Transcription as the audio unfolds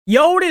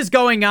Yo, what is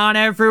going on,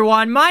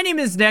 everyone? My name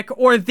is Nick,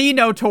 or The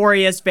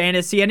Notorious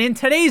Fantasy, and in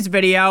today's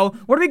video,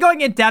 we're going to be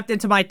going in depth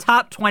into my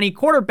top 20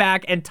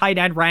 quarterback and tight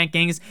end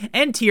rankings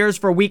and tiers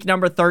for week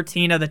number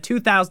 13 of the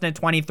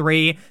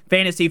 2023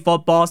 fantasy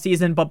football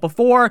season. But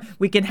before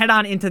we can head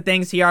on into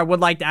things here, I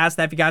would like to ask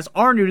that if you guys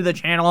are new to the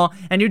channel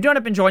and you do end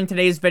up enjoying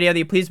today's video, that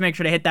you please make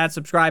sure to hit that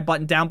subscribe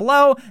button down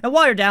below. And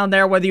while you're down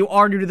there, whether you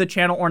are new to the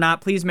channel or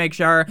not, please make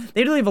sure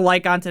that you leave a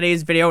like on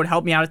today's video. It would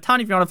help me out a ton.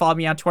 If you want to follow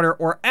me on Twitter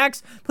or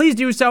X, please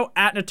do so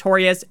at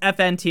Notorious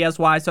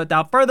FNTSY. So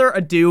without further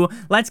ado,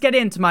 let's get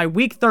into my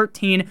week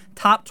 13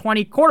 top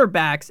 20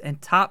 quarterbacks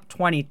and top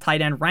 20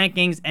 tight end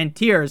rankings and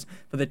tiers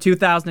for the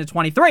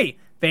 2023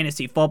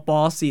 fantasy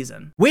football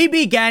season. We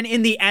begin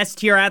in the S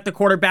tier at the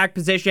quarterback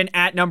position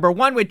at number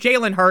 1 with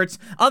Jalen Hurts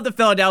of the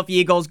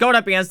Philadelphia Eagles going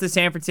up against the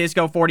San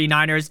Francisco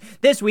 49ers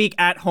this week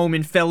at home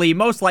in Philly.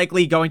 Most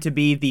likely going to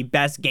be the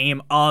best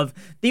game of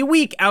the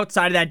week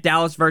outside of that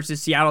Dallas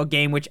versus Seattle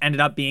game, which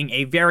ended up being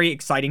a very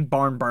exciting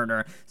barn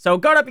burner. So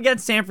going up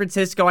against San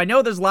Francisco, I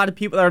know there's a lot of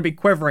people that are be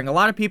quivering. A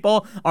lot of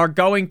people are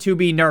going to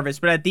be nervous,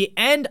 but at the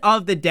end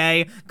of the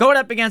day, going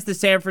up against the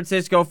San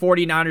Francisco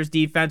 49ers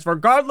defense,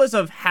 regardless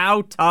of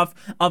how tough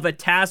of a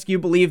task you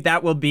believe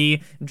that will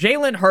be,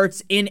 Jalen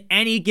Hurts in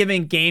any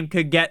given game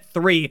could get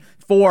 3,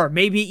 4,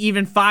 maybe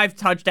even 5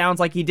 touchdowns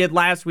like he did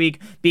last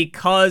week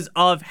because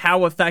of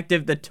how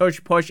effective the tush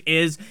push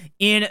is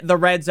in the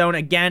red zone.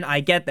 Again,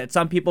 I get that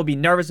some people be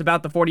nervous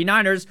about the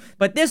 49ers,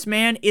 but this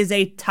man is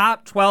a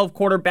top 12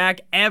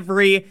 quarterback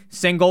every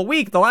single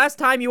week. The last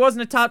time he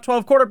wasn't a top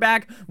 12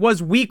 quarterback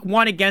was week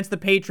 1 against the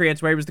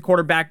Patriots, where he was the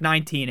quarterback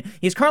 19.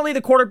 He's currently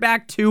the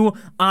quarterback 2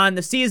 on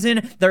the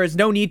season. There is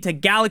no need to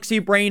galaxy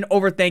brain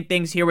overthink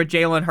things here with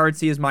Jalen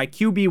Hurts. He is my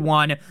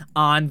QB1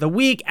 on the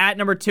week. At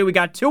number 2, we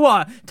got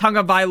Tua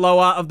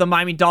Tagovailoa of the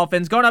Miami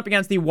Dolphins going up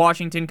against the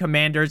Washington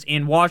Commanders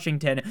in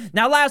Washington.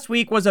 Now, last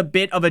week was a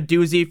bit of a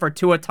doozy for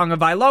Tua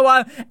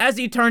Tagovailoa as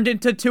he turned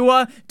into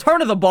Tua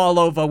turn of the ball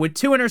over with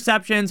 2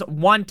 interceptions,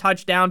 1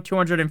 touchdown,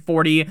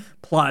 240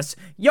 plus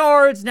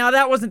yards. Now,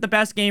 that wasn't the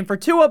best game for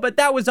Tua, but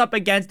that was up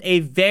against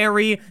a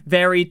very,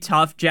 very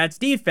tough Jets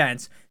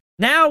defense.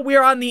 Now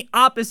we're on the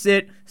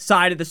opposite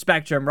side of the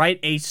spectrum, right?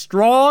 A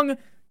strong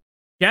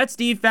Jets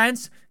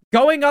defense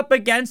going up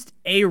against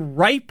a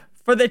ripe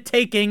for the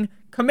taking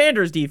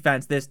Commanders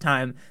defense this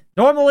time.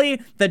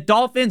 Normally, the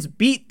Dolphins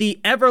beat the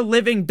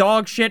ever-living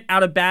dog shit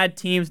out of bad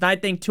teams, and I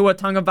think Tua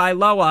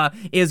Tagovailoa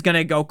is going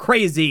to go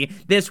crazy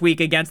this week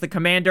against the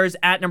Commanders.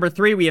 At number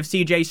 3, we have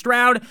CJ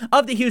Stroud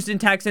of the Houston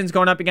Texans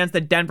going up against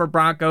the Denver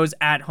Broncos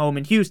at home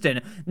in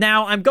Houston.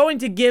 Now, I'm going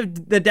to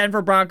give the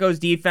Denver Broncos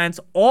defense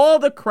all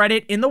the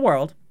credit in the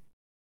world,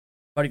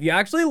 but if you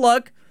actually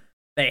look,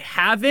 they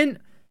haven't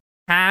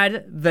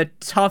had the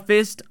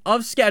toughest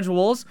of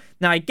schedules.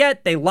 Now, I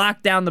get they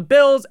locked down the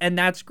Bills, and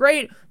that's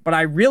great, but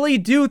I really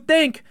do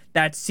think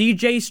that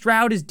CJ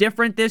Stroud is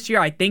different this year.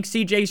 I think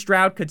CJ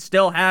Stroud could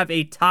still have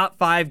a top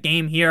 5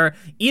 game here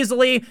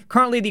easily.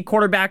 Currently the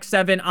quarterback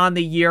 7 on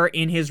the year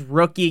in his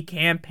rookie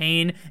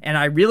campaign, and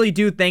I really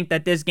do think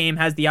that this game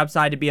has the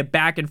upside to be a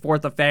back and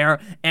forth affair,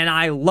 and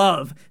I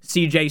love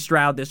CJ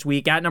Stroud this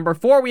week. At number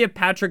 4, we have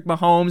Patrick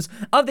Mahomes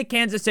of the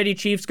Kansas City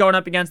Chiefs going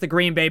up against the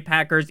Green Bay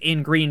Packers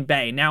in Green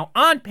Bay. Now,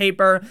 on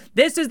paper,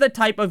 this is the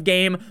type of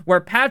game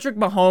where Patrick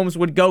Mahomes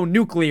would go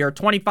nuclear,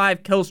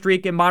 25 kill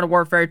streak in Modern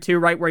Warfare 2,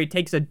 right, where he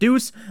takes a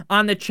deuce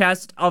on the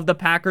chest of the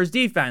Packers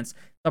defense.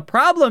 The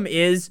problem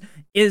is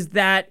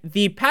that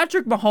the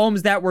Patrick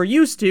Mahomes that we're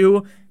used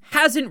to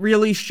hasn't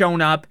really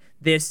shown up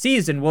this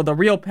season. Will the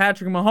real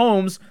Patrick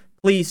Mahomes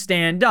please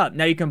stand up?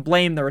 Now, you can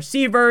blame the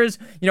receivers,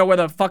 where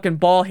the fucking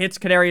ball hits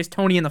Kadarius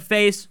Toney in the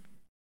face,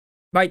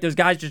 right? Those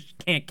guys just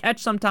can't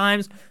catch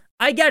sometimes.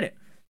 I get it.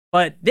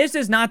 But this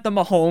is not the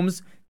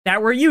Mahomes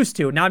that we're used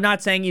to. Now, I'm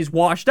not saying he's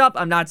washed up.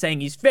 I'm not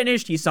saying he's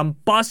finished. He's some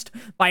bust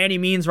by any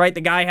means, right?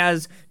 The guy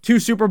has 2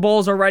 Super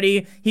Bowls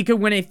already. He could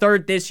win a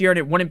 3rd this year, and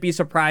it wouldn't be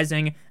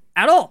surprising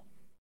at all.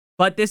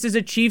 But this is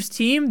a Chiefs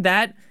team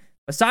that,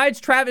 besides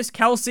Travis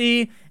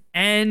Kelce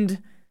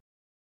and,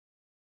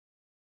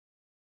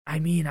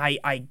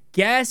 I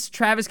guess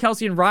Travis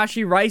Kelce and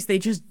Rashee Rice, they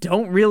just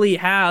don't really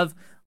have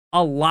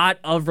a lot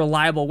of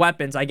reliable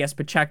weapons. I guess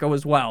Pacheco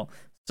as well.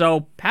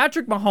 So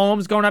Patrick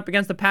Mahomes going up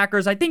against the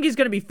Packers, I think he's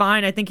going to be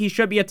fine. I think he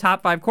should be a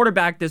top 5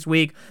 quarterback this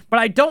week, but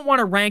I don't want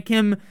to rank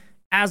him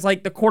as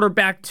like the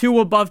quarterback 2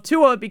 above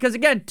Tua, because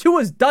again,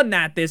 Tua's done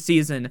that this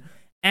season,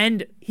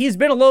 and he's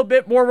been a little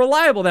bit more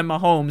reliable than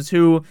Mahomes,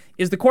 who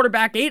is the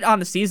quarterback 8 on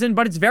the season,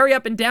 but it's very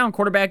up and down.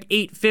 Quarterback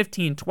 8,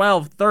 15,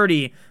 12,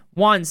 30,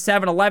 1,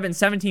 7, 11,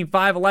 17,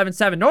 5, 11,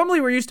 7. Normally,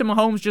 we're used to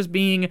Mahomes just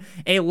being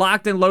a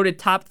locked and loaded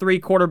top 3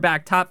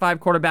 quarterback, top 5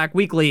 quarterback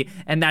weekly,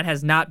 and that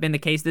has not been the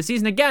case this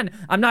season. Again,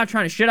 I'm not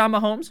trying to shit on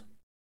Mahomes.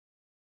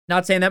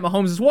 Not saying that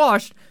Mahomes is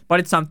washed, but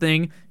it's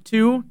something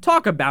to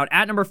talk about.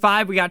 At number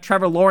 5, we got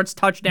Trevor Lawrence,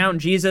 touchdown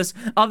Jesus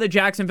of the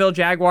Jacksonville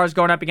Jaguars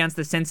going up against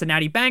the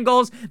Cincinnati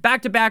Bengals.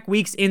 Back-to-back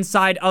weeks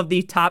inside of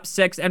the top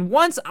 6. And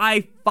once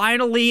I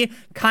finally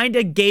kind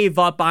of gave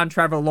up on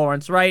Trevor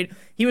Lawrence, right?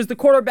 He was the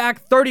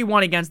quarterback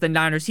 31 against the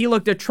Niners. He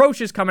looked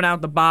atrocious coming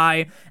out the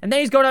bye. And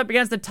then he's going up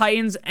against the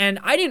Titans. And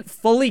I didn't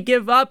fully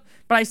give up,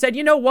 but I said,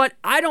 you know what?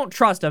 I don't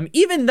trust him.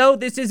 Even though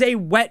this is a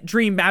wet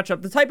dream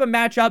matchup, the type of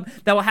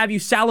matchup that will have you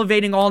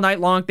salivating all night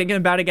long thinking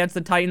about against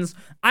the Titans,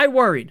 I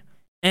worried.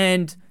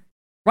 And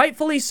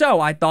rightfully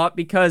so, I thought,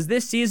 because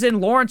this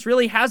season, Lawrence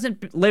really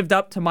hasn't lived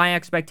up to my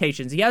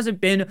expectations. He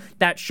hasn't been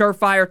that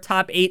surefire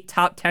top 8,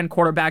 top 10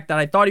 quarterback that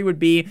I thought he would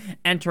be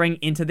entering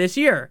into this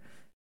year.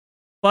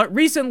 But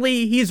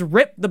recently, he's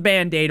ripped the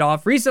Band-Aid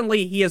off.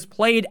 Recently, he has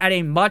played at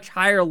a much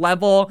higher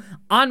level.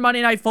 On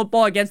Monday Night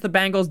Football against the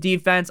Bengals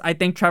defense, I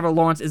think Trevor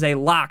Lawrence is a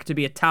lock to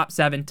be a top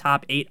 7,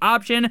 top 8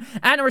 option.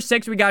 At number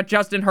 6, we got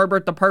Justin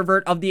Herbert, the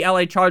pervert of the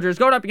LA Chargers,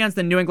 going up against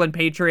the New England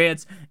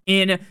Patriots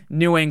in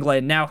New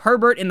England. Now,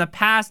 Herbert in the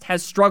past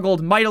has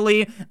struggled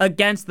mightily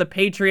against the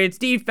Patriots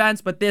defense,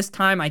 but this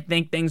time I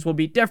think things will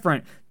be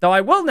different. Though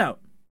I will note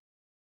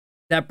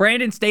that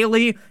Brandon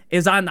Staley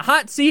is on the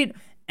hot seat,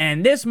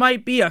 and this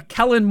might be a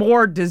Kellen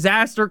Moore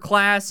disaster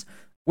class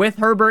with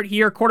Herbert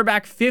here.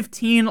 Quarterback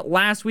 15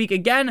 last week.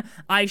 Again,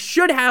 I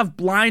should have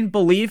blind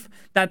belief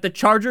that the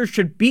Chargers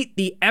should beat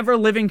the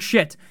ever-living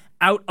shit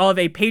out of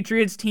a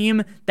Patriots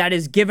team that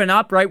is given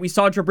up, right? We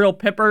saw Jabril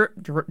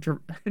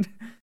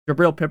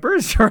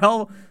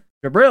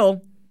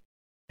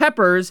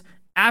Peppers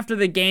after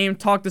the game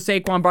talk to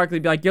Saquon Barkley,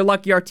 be like, you're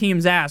lucky our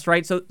team's ass,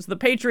 right? So the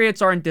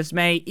Patriots are in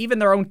dismay. Even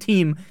their own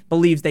team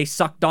believes they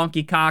suck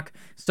donkey cock.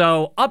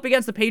 So up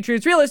against the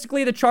Patriots,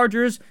 realistically, the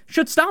Chargers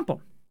should stomp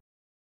them.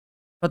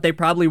 But they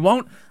probably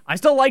won't. I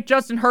still like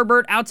Justin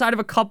Herbert outside of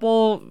a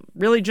couple,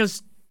 really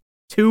just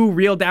 2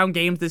 real down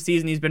games this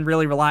season. He's been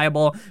really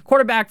reliable.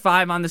 Quarterback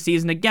 5 on the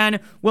season. Again,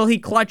 will he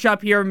clutch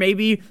up here?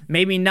 Maybe,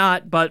 maybe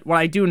not. But what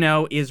I do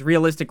know is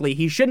realistically,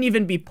 he shouldn't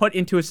even be put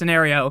into a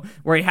scenario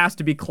where he has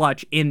to be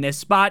clutch in this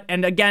spot.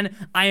 And again,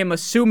 I am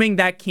assuming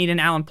that Keenan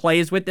Allen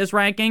plays with this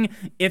ranking.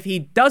 If he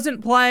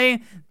doesn't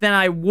play, then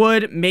I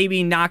would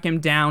maybe knock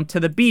him down to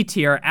the B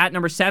tier. At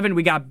number 7,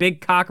 we got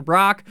Big Cock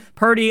Brock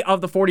Purdy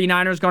of the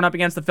 49ers going up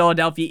against the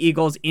Philadelphia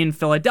Eagles in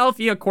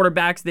Philadelphia.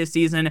 Quarterbacks this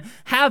season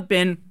have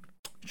been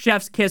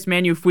chef's kiss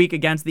Magnifique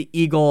against the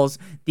Eagles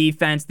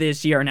defense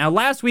this year. Now,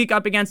 last week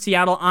up against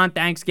Seattle on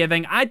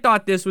Thanksgiving, I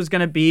thought this was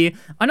going to be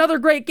another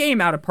great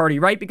game out of Purdy,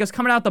 right? Because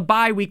coming out the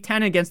bye week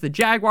 10 against the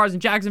Jaguars in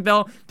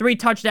Jacksonville, 3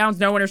 touchdowns,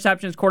 no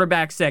interceptions,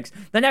 quarterback 6.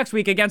 The next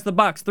week against the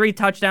Bucks, 3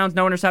 touchdowns,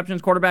 no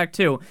interceptions, quarterback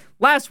 2.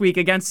 Last week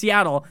against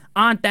Seattle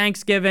on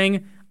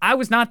Thanksgiving, I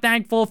was not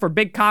thankful for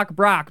Big Cock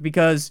Brock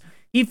because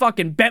he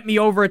fucking bent me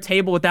over a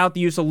table without the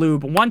use of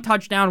lube. 1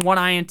 touchdown, 1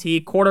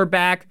 INT,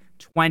 quarterback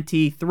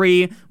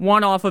 23,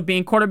 1 off of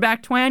being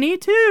quarterback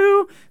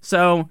 22.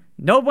 So,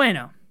 no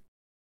bueno.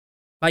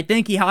 I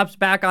think he hops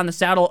back on the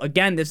saddle.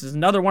 Again, this is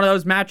another one of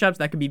those matchups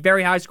that could be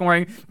very high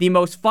scoring. The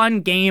most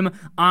fun game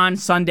on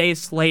Sunday's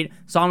slate.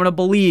 So I'm going to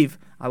believe,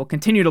 I will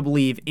continue to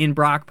believe in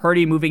Brock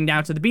Purdy. Moving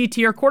down to the B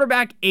tier,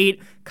 quarterback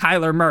 8,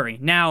 Kyler Murray.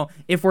 Now,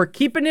 if we're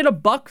keeping it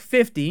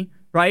 $150,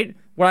 right?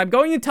 What I'm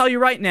going to tell you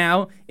right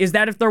now is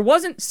that if there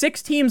wasn't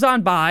 6 teams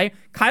on bye,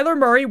 Kyler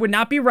Murray would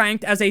not be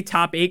ranked as a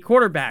top 8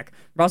 quarterback.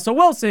 Russell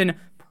Wilson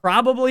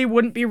probably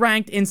wouldn't be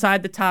ranked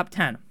inside the top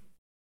 10.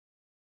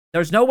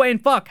 There's no way in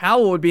fuck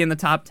Howell would be in the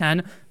top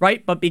 10,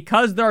 right? But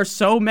because there are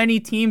so many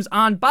teams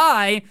on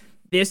bye,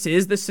 this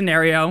is the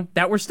scenario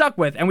that we're stuck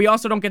with. And we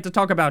also don't get to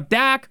talk about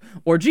Dak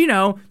or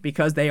Geno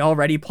because they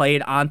already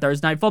played on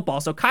Thursday Night Football.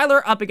 So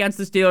Kyler up against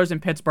the Steelers in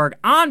Pittsburgh.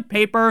 On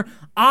paper,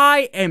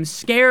 I am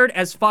scared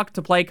as fuck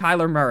to play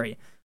Kyler Murray.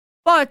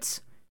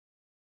 But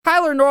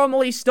Kyler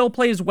normally still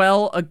plays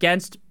well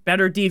against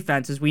better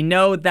defenses. We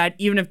know that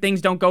even if things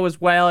don't go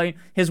as well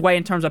his way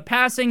in terms of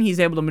passing,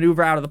 he's able to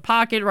maneuver out of the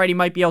pocket, right? He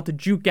might be able to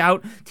juke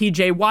out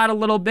TJ Watt a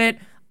little bit.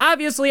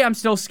 Obviously, I'm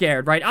still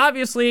scared, right?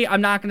 Obviously,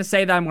 I'm not going to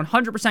say that I'm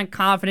 100%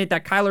 confident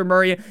that Kyler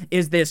Murray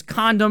is this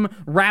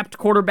condom-wrapped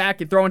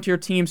quarterback you throw into your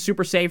team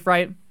super safe,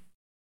 right?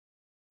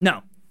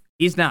 No,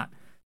 he's not.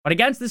 But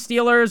against the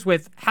Steelers,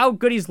 with how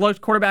good he's looked,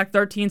 quarterback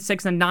 13,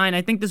 6, and 9,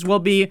 I think this will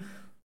be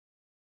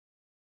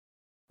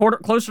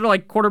closer to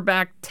like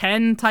quarterback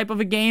 10 type of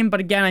a game.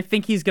 But again, I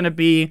think he's going to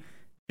be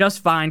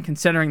just fine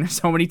considering there's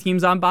so many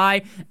teams on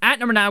bye. At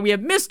number 9, we have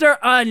Mr.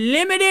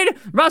 Unlimited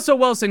Russell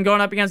Wilson going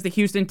up against the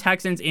Houston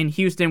Texans in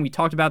Houston. We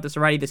talked about this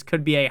already. This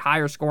could be a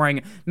higher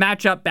scoring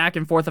matchup, back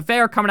and forth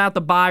affair. Coming out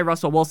the bye,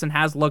 Russell Wilson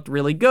has looked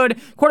really good.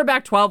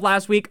 Quarterback 12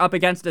 last week up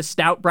against a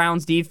stout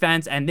Browns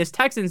defense, and this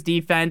Texans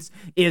defense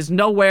is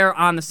nowhere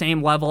on the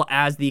same level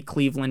as the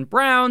Cleveland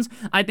Browns.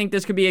 I think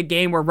this could be a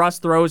game where Russ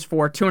throws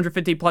for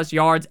 250 plus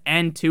yards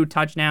and 2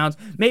 touchdowns.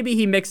 Maybe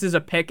he mixes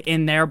a pick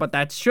in there, but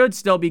that should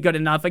still be good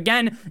enough.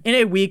 Again, in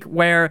a week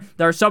where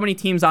there are so many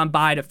teams on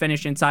bye to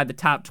finish inside the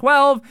top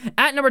 12.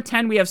 At number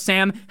 10, we have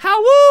Sam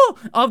Howell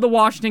of the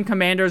Washington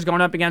Commanders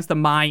going up against the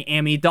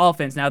Miami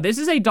Dolphins. Now, this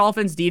is a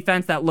Dolphins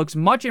defense that looks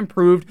much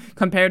improved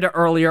compared to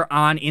earlier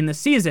on in the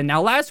season.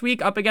 Now, last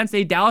week, up against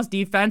a Dallas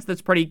defense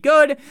that's pretty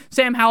good,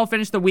 Sam Howell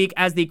finished the week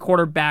as the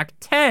quarterback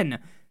 10.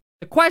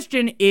 The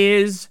question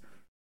is,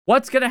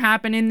 what's going to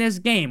happen in this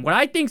game? What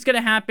I think is going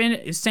to happen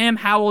is Sam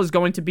Howell is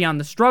going to be on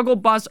the struggle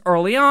bus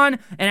early on,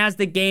 and as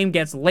the game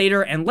gets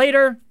later and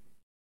later,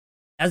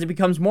 as it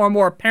becomes more and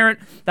more apparent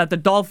that the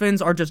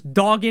Dolphins are just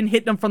dogging,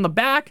 hitting them from the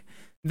back,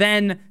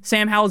 then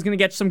Sam Howell is going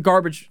to get some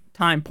garbage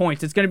time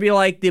points. It's going to be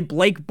like the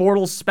Blake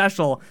Bortles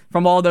special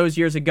from all those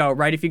years ago,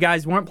 right? If you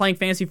guys weren't playing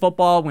fantasy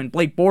football when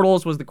Blake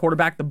Bortles was the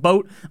quarterback, the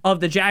boat of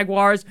the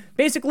Jaguars,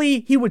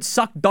 basically he would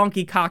suck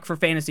donkey cock for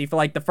fantasy for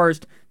like the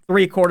first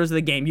 3 quarters of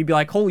the game. You'd be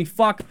like, holy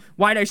fuck,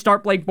 why'd I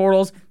start Blake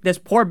Bortles? This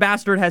poor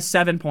bastard has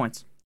 7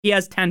 points. He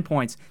has 10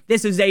 points.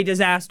 This is a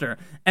disaster.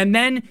 And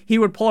then he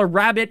would pull a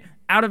rabbit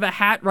out of a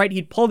hat, right?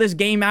 He'd pull this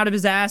game out of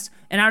his ass,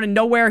 and out of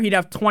nowhere, he'd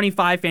have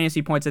 25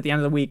 fantasy points at the end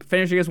of the week,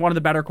 finishing as one of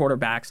the better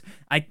quarterbacks.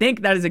 I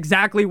think that is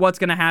exactly what's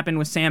going to happen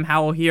with Sam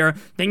Howell here.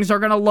 Things are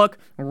going to look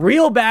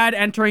real bad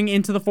entering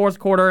into the 4th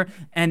quarter,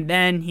 and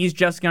then he's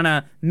just going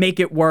to make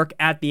it work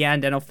at the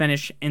end, and he'll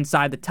finish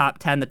inside the top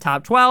 10, the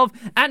top 12.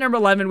 At number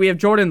 11, we have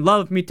Jordan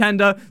Love me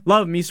tender,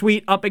 love me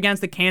sweet, up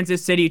against the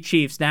Kansas City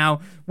Chiefs.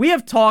 Now, we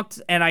have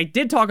talked, and I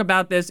did talk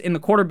about this in the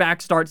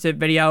quarterback start sit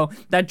video,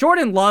 that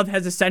Jordan Love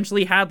has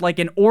essentially had like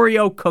an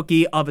Oreo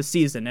cookie of a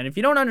season. And if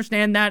you don't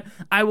understand that,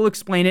 I will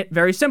explain it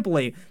very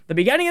simply. The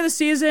beginning of the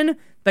season,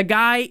 the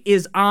guy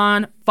is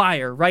on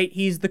fire, right?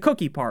 He's the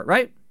cookie part,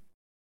 right?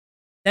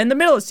 Then the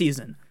middle of the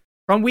season,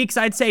 from weeks,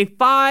 I'd say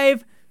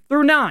 5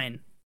 through 9,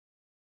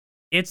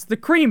 it's the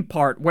cream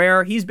part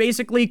where he's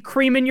basically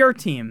creaming your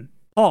team.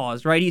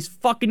 Pause, right? He's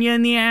fucking you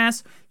in the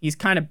ass. He's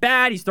kind of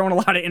bad. He's throwing a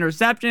lot of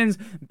interceptions,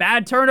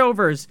 bad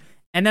turnovers.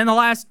 And then the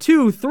last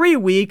 2-3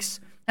 weeks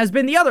has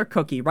been the other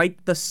cookie,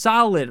 right? The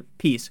solid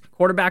piece.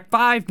 Quarterback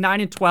 5,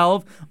 9, and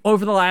 12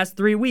 over the last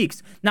 3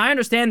 weeks. Now, I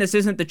understand this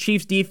isn't the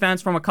Chiefs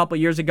defense from a couple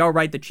years ago,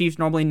 right? The Chiefs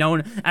normally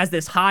known as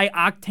this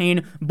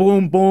high-octane,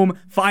 boom,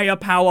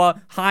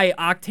 firepower,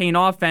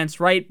 high-octane offense,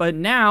 right? But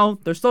now,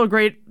 they're still a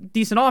great,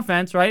 decent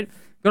offense, right?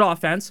 Good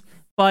offense.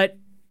 But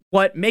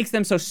what makes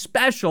them so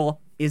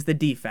special is the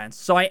defense.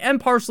 So I am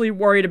partially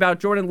worried about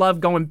Jordan Love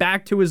going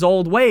back to his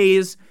old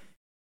ways,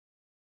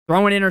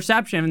 throwing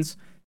interceptions.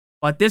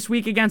 But this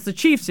week against the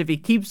Chiefs, if he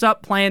keeps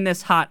up playing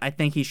this hot, I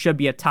think he should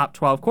be a top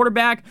 12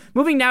 quarterback.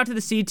 Moving now to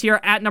the C tier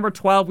at number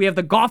 12, we have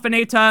the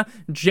Goffinator,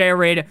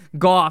 Jared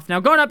Goff. Now,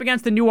 going up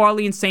against the New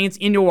Orleans Saints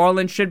in New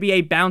Orleans should be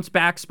a bounce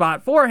back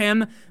spot for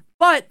him,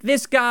 but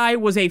this guy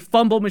was a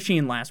fumble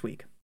machine last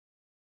week.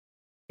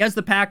 Against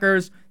the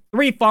Packers,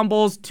 3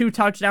 fumbles, 2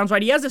 touchdowns,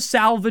 right? He has a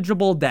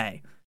salvageable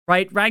day,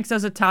 right? Ranks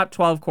as a top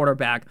 12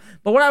 quarterback.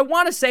 But what I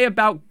want to say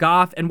about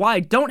Goff and why I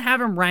don't have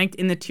him ranked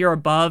in the tier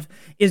above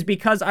is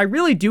because I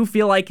really do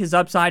feel like his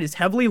upside is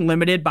heavily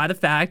limited by the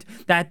fact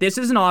that this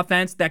is an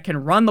offense that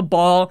can run the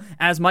ball,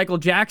 as Michael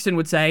Jackson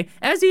would say,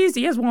 as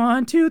easy as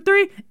 1, 2,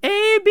 3,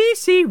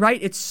 ABC, right?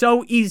 It's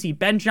so easy.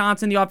 Ben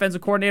Johnson, the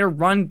offensive coordinator,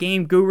 run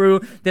game guru.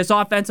 This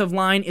offensive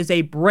line is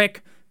a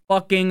brick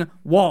fucking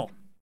wall.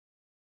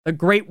 The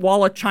Great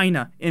Wall of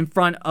China in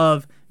front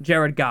of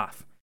Jared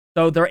Goff.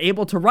 So they're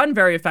able to run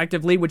very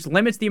effectively, which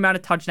limits the amount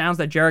of touchdowns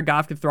that Jared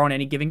Goff could throw in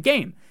any given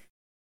game.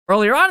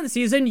 Earlier on in the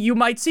season, you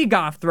might see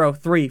Goff throw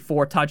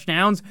 3-4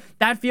 touchdowns.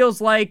 That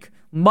feels like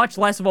much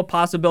less of a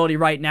possibility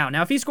right now.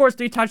 Now, if he scores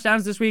 3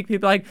 touchdowns this week,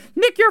 people are like,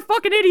 Nick, you're a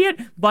fucking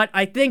idiot. But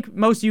I think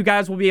most of you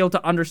guys will be able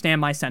to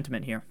understand my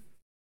sentiment here.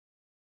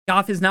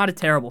 Goff is not a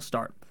terrible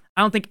start.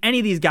 I don't think any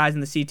of these guys in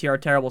the C tier are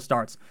terrible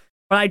starts.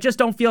 But I just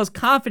don't feel as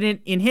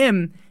confident in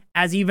him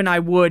as even I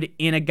would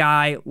in a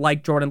guy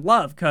like Jordan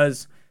Love,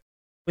 because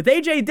with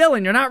A.J.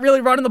 Dillon, you're not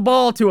really running the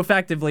ball too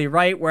effectively,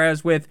 right?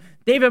 Whereas with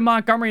David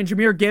Montgomery and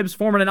Jahmyr Gibbs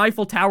forming an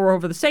Eiffel Tower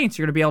over the Saints,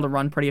 you're going to be able to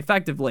run pretty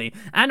effectively.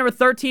 At number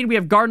 13, we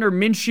have Gardner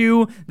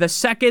Minshew, the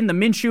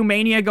Minshew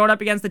Mania, going up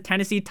against the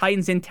Tennessee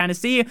Titans in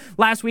Tennessee.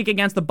 Last week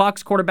against the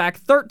Bucs, quarterback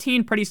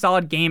 13, pretty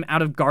solid game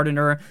out of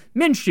Gardner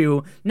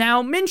Minshew.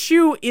 Now,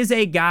 Minshew is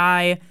a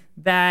guy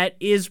that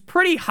is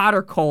pretty hot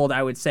or cold,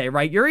 I would say,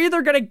 right? You're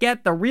either going to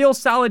get the real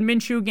solid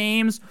Minshew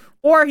games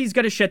or he's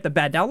going to shit the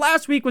bed. Now,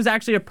 last week was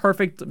actually a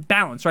perfect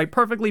balance, right?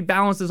 Perfectly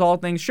balanced as all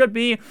things should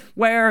be,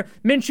 where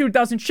Minshew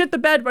doesn't shit the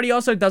bed, but he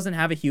also doesn't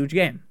have a huge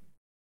game.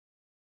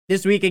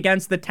 This week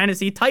against the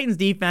Tennessee Titans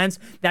defense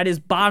that is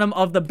bottom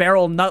of the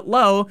barrel nut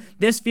low,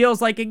 this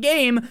feels like a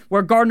game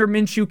where Gardner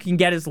Minshew can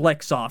get his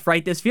licks off,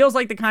 right? This feels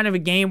like the kind of a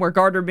game where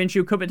Gardner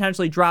Minshew could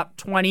potentially drop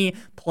 20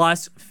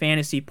 plus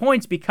fantasy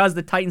points because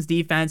the Titans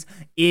defense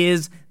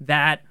is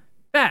that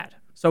bad.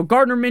 So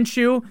Gardner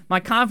Minshew, my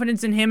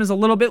confidence in him is a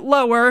little bit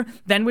lower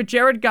than with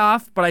Jared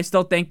Goff, but I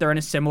still think they're in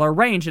a similar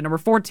range. At number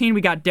 14,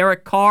 we got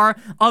Derek Carr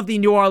of the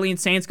New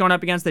Orleans Saints going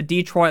up against the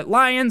Detroit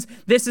Lions.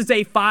 This is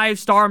a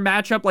 5-star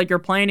matchup like you're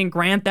playing in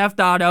Grand Theft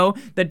Auto.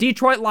 The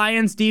Detroit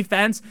Lions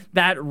defense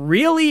that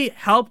really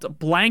helped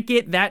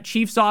blanket that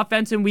Chiefs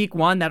offense in week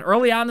 1, that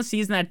early on in the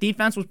season, that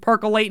defense was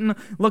percolating,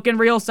 looking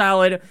real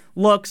solid,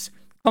 looks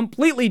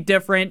completely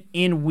different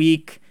in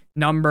week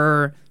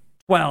number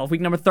 12,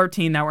 week number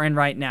 13 that we're in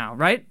right now,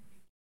 right?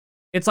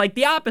 It's like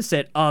the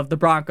opposite of the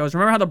Broncos.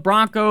 Remember how the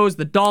Broncos,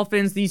 the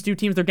Dolphins, these two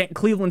teams, they're getting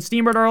Cleveland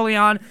steamered early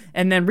on,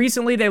 and then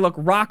recently they look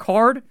rock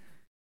hard?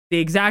 the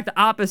exact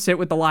opposite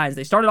with the Lions.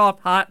 They started off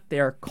hot.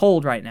 They're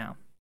cold right now,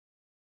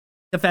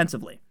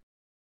 defensively.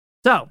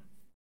 So,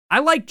 I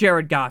like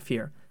Jared Goff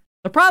here.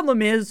 The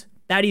problem is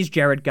that he's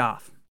Jared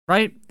Goff,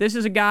 right? This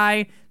is a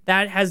guy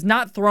that has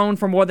not thrown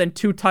for more than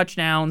 2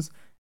 touchdowns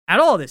at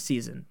all this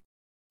season.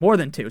 More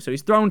than 2. So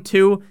he's thrown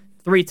 2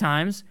 3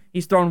 times.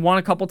 He's thrown 1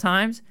 a couple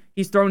times.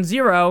 He's thrown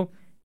 0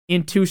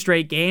 in 2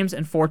 straight games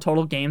and 4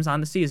 total games on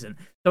the season.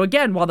 So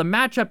again, while the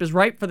matchup is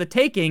ripe for the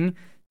taking,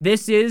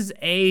 this is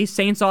a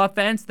Saints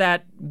offense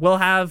that will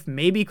have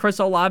maybe Chris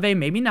Olave,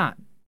 maybe not,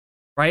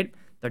 right?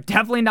 They're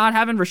definitely not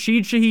having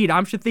Rashid Shaheed.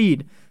 I'm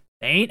Shaheed.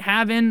 They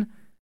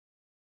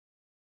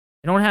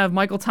don't have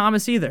Michael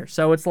Thomas either.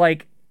 So it's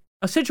like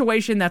a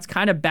situation that's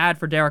kind of bad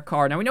for Derek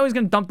Carr. Now, we know he's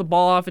going to dump the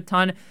ball off a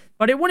ton,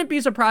 but it wouldn't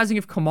be surprising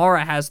if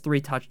Kamara has 3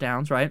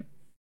 touchdowns, right?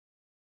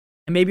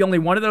 And maybe only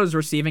one of those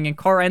receiving, and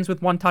Carr ends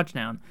with 1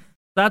 touchdown.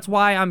 That's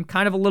why I'm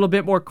kind of a little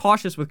bit more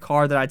cautious with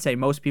Carr than I'd say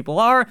most people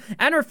are.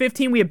 At number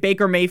 15, we have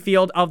Baker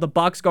Mayfield of the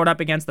Bucs going up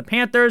against the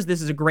Panthers. This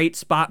is a great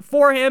spot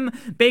for him.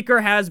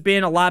 Baker has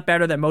been a lot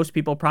better than most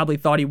people probably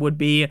thought he would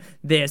be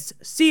this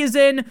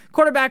season.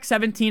 Quarterback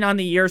 17 on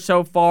the year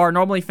so far.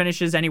 Normally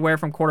finishes anywhere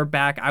from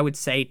quarterback, I would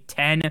say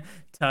 10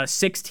 to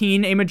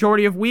 16 a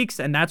majority of weeks,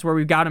 and that's where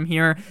we've got him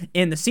here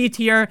in the C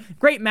tier.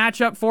 Great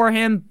matchup for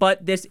him,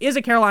 but this is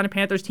a Carolina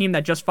Panthers team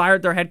that just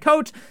fired their head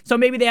coach, so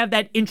maybe they have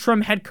that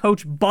interim head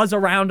coach buzz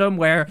around them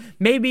where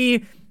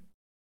maybe,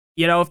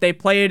 you know, if they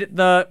played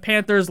the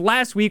Panthers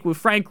last week with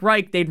Frank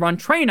Reich, they'd run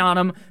train on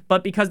them,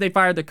 but because they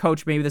fired the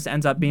coach, maybe this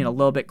ends up being a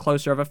little bit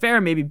closer of a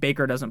affair. Maybe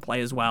Baker doesn't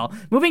play as well.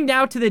 Moving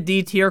down to the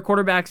D tier,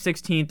 quarterbacks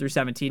 16 through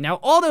 17. Now,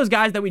 all those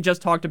guys that we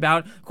just talked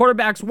about,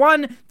 quarterbacks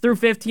 1 through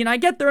 15, I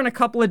get they're in a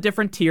couple of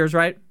different tiers,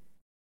 right?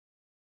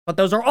 But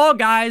those are all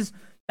guys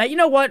that, you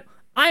know what,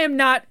 I am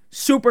not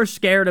super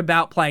scared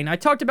about playing. I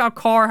talked about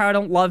Carr, how I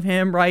don't love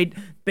him, right?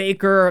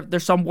 Baker,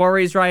 there's some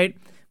worries, right?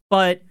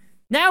 But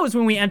now is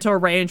when we enter a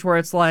range where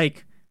it's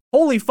like,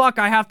 holy fuck,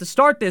 I have to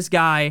start this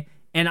guy,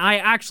 and I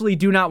actually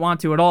do not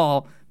want to at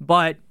all,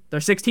 but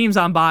there's 6 teams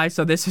on bye,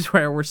 so this is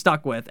where we're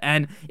stuck with.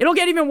 And it'll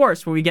get even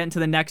worse when we get into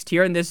the next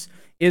tier, and this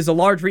is a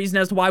large reason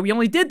as to why we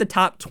only did the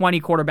top 20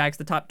 quarterbacks,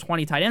 the top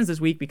 20 tight ends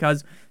this week,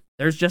 because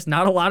there's just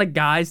not a lot of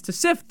guys to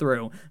sift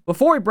through.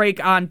 Before we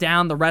break on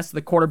down the rest of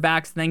the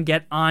quarterbacks, then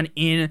get on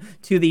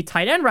into the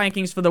tight end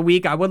rankings for the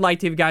week, I would like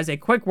to give you guys a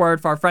quick word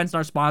for our friends and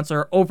our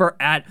sponsor over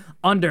at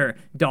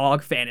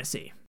Underdog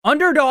Fantasy.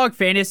 Underdog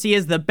Fantasy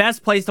is the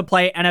best place to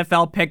play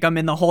NFL Pick'em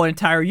in the whole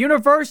entire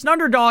universe, and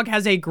Underdog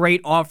has a great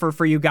offer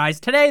for you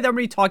guys today that I'm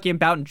going to be talking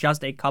about in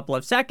just a couple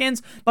of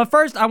seconds. But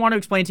first, I want to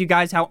explain to you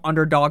guys how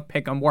Underdog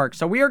Pick'em works.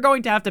 So we are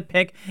going to have to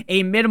pick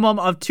a minimum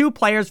of 2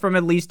 players from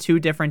at least 2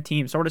 different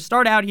teams. So we're going to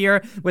start out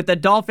here with the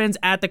Dolphins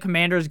at the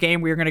Commanders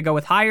game. We are going to go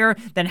with higher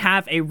than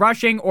half a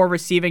rushing or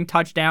receiving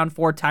touchdown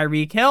for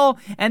Tyreek Hill.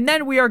 And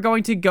then we are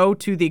going to go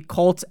to the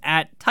Colts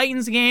at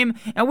Titans game,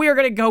 and we are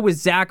going to go with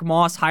Zach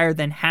Moss higher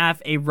than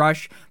half a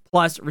rush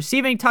plus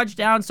receiving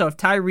touchdown. So if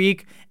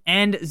Tyreek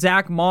and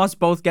Zach Moss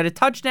both get a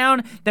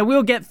touchdown, then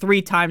we'll get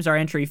 3 times our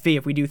entry fee.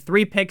 If we do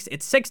 3 picks,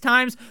 it's 6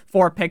 times,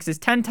 4 picks is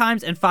 10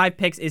 times, and 5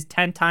 picks is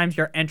 10 times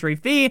your entry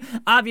fee.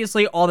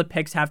 Obviously, all the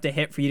picks have to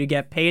hit for you to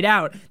get paid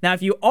out. Now,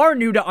 if you are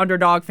new to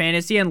Underdog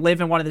Fantasy and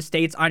live in one of the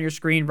states on your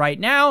screen right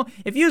now,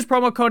 if you use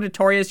promo code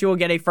Notorious, you will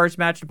get a first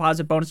match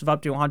deposit bonus of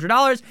up to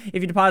 $100.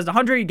 If you deposit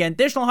 $100, you get an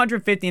additional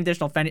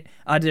 $100,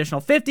 additional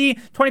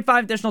 $50,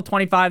 25, additional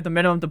 $25. The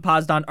minimum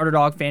deposit on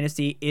Underdog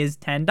Fantasy is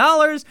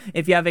 $10.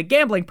 If you have a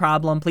gambling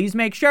problem, please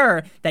make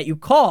sure that you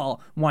call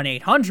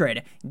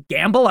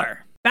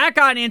 1-800-GAMBLER. Back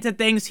on into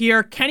things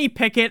here, Kenny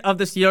Pickett of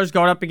the Steelers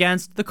going up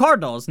against the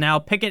Cardinals. Now,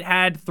 Pickett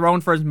had thrown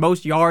for his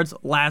most yards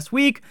last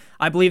week.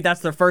 I believe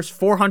that's their first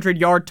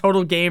 400-yard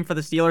total game for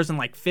the Steelers in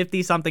like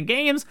 50-something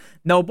games.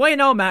 No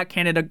bueno, Matt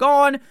Canada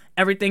gone.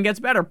 Everything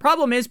gets better.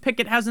 Problem is,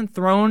 Pickett hasn't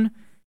thrown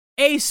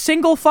a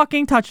single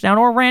fucking touchdown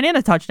or ran in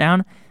a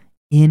touchdown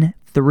in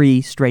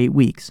 3 straight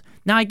weeks.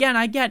 Now, again,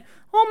 I get,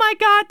 oh my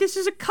God, this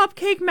is a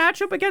cupcake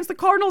matchup against the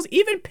Cardinals.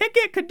 Even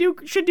Pickett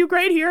should do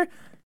great here.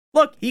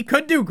 Look, he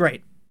could do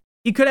great.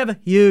 He could have a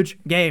huge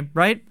game,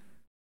 right?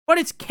 But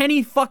it's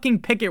Kenny fucking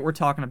Pickett we're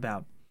talking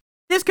about.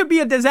 This could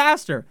be a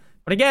disaster.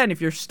 But again, if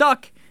you're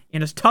stuck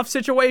in a tough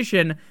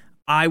situation,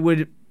 I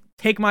would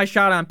take my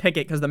shot on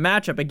Pickett because the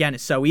matchup, again,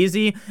 is so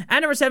easy.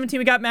 At number 17,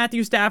 we got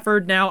Matthew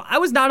Stafford. Now, I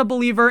was not a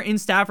believer in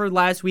Stafford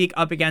last week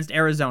up against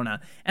Arizona.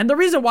 And the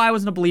reason why I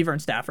wasn't a believer in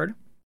Stafford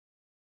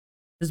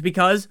is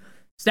because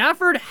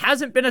Stafford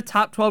hasn't been a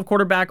top 12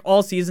 quarterback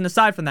all season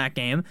aside from that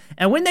game.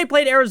 And when they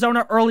played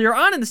Arizona earlier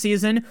on in the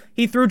season,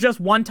 he threw just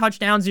 1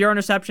 touchdown, 0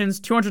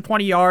 interceptions,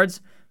 220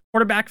 yards,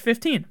 quarterback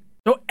 15.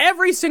 So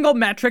every single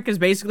metric is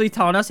basically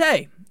telling us,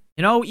 hey,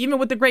 you know, even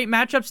with the great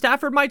matchup,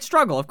 Stafford might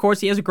struggle. Of course,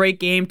 he has a great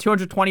game,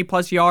 220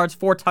 plus yards,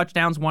 4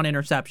 touchdowns, 1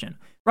 interception,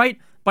 right?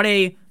 But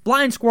a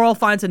blind squirrel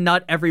finds a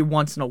nut every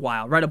once in a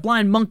while, right? A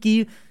blind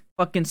monkey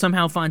fucking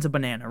somehow finds a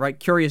banana, right?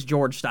 Curious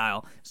George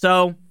style.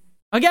 So,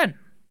 again,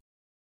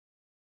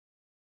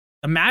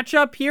 the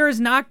matchup here is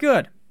not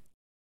good.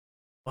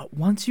 But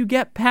once you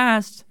get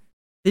past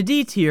the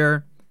D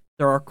tier,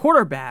 there are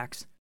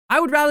quarterbacks,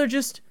 I would rather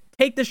just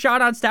take the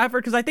shot on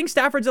Stafford because I think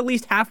Stafford's at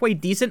least halfway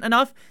decent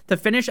enough to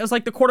finish as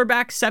like the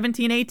quarterback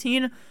 17,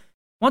 18.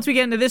 Once we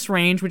get into this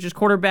range, which is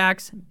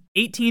quarterbacks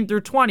 18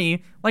 through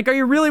 20, like, are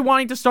you really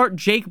wanting to start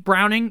Jake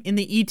Browning in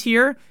the E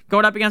tier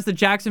going up against the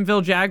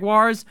Jacksonville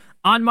Jaguars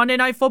on Monday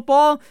Night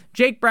Football?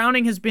 Jake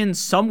Browning has been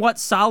somewhat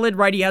solid,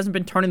 right? He hasn't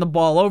been turning the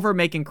ball over,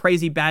 making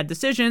crazy bad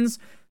decisions,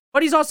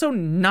 but he's also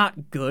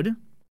not good.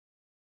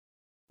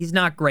 He's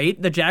not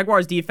great. The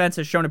Jaguars defense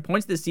has shown at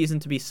points this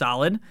season to be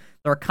solid.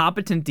 They're a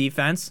competent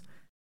defense.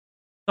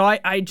 So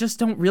I just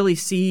don't really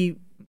see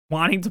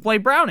wanting to play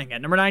Browning.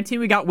 At number 19,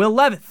 we got Will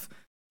Levis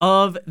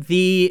of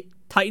the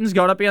Titans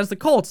going up against the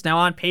Colts. Now,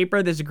 on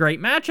paper, this is a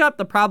great matchup.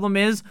 The problem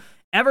is,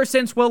 ever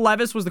since Will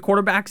Levis was the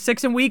quarterback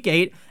 6 in week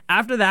 8,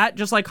 after that,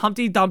 just like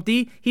Humpty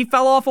Dumpty, he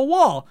fell off a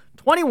wall.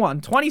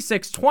 21,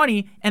 26,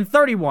 20, and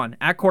 31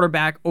 at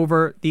quarterback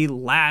over the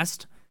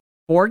last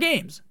 4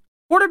 games.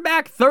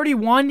 Quarterback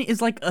 31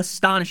 is like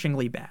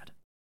astonishingly bad.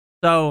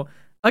 So,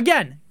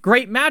 again,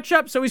 great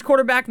matchup. So he's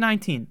quarterback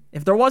 19.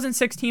 If there wasn't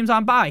 6 teams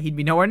on bye, he'd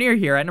be nowhere near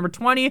here. At number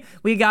 20,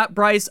 we got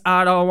Bryce,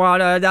 I don't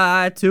wanna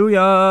die too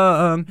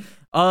young,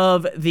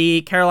 of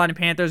the Carolina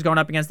Panthers going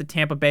up against the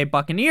Tampa Bay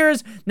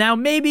Buccaneers. Now,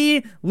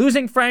 maybe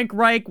losing Frank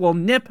Reich will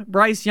nip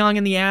Bryce Young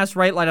in the ass,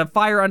 right? Light a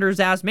fire under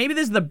his ass. Maybe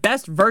this is the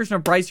best version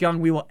of Bryce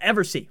Young we will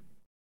ever see.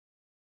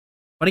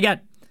 But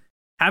again,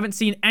 haven't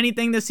seen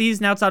anything this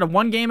season outside of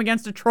one game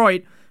against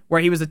Detroit where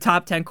he was a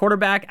top 10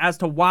 quarterback as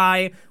to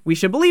why we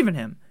should believe in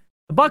him.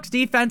 The Bucs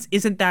defense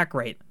isn't that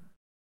great.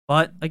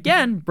 But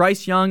again,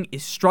 Bryce Young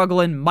is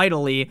struggling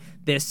mightily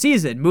this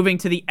season. Moving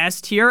to the S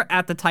tier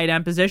at the tight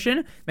end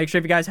position. Make sure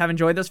if you guys have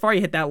enjoyed this far,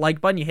 you hit that like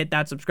button, you hit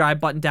that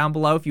subscribe button down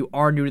below if you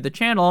are new to the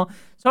channel.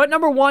 So at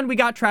number 1, we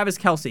got Travis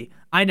Kelce.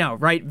 I know,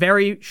 right?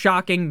 Very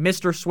shocking,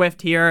 Mr.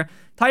 Swift here.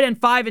 Tight end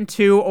 5 and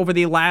 2 over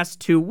the last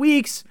 2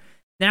 weeks.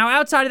 Now,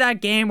 outside of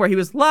that game where he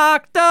was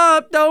locked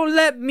up, don't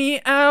let me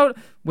out,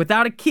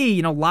 without a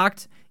key,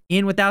 locked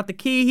in without the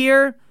key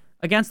here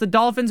against the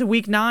Dolphins in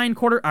week 9,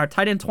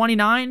 tight end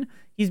 29.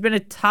 He's been a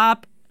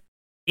top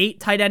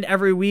 8 tight end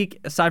every week,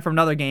 aside from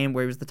another game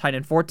where he was the tight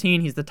end 14.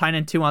 He's the tight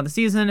end 2 on the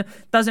season.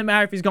 Doesn't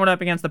matter if he's going up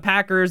against the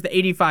Packers, the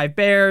 85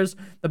 Bears,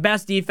 the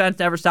best defense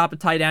to ever stop a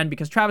tight end,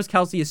 because Travis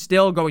Kelce is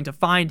still going to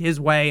find his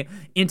way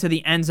into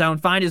the end zone,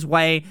 find his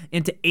way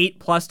into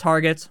 8+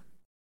 targets.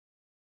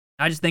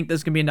 I just think this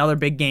is going to be another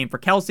big game for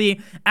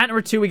Kelce. At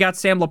number 2, we got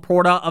Sam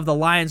Laporta of the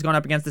Lions going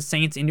up against the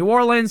Saints in New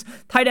Orleans.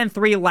 Tight end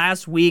 3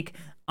 last week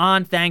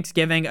on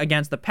Thanksgiving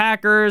against the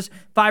Packers.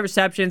 5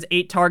 receptions,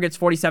 8 targets,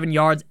 47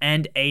 yards,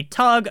 and a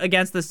tug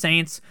against the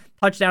Saints.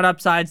 Touchdown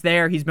upsides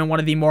there. He's been one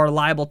of the more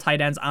reliable tight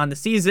ends on the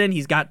season.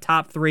 He's got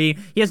top 3.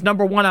 He has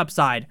number 1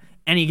 upside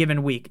any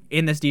given week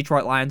in this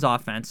Detroit Lions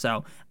offense.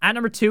 So at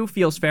number 2,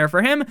 feels fair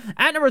for him.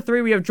 At number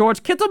 3, we have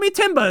George Kittle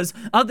Timbers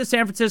of the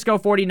San Francisco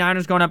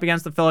 49ers going up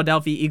against the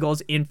Philadelphia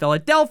Eagles in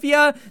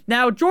Philadelphia.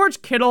 Now,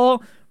 George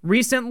Kittle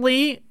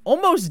recently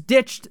almost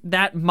ditched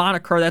that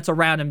moniker that's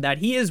around him, that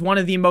he is one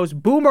of the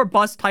most boomer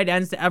bust tight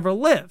ends to ever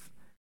live.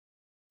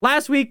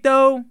 Last week,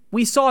 though,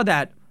 we saw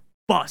that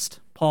bust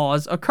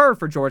pause occur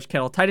for George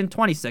Kittle, tight end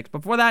 26.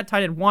 Before that,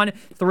 tight end 1,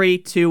 3,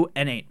 2,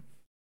 and 8.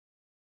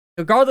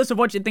 Regardless of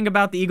what you think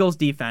about the Eagles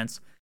defense,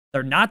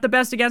 they're not the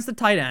best against the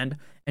tight end,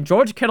 and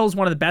George Kittle is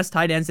one of the best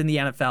tight ends in the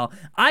NFL.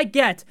 I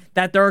get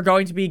that there are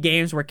going to be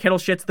games where Kittle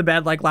shits the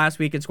bed like last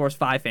week and scores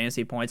 5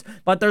 fantasy points,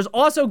 but there's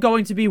also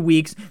going to be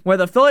weeks where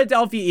the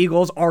Philadelphia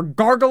Eagles are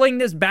gargling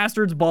this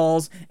bastard's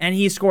balls and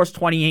he scores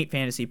 28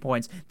 fantasy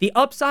points. The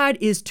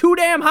upside is too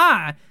damn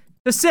high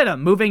to sit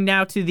him. Moving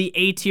now to the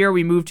A tier,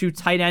 we move to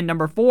tight end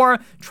number 4,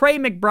 Trey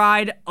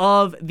McBride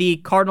of the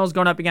Cardinals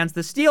going up against the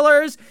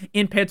Steelers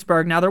in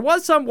Pittsburgh. Now, there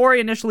was some worry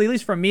initially, at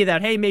least from me,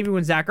 that, hey, maybe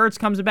when Zach Ertz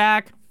comes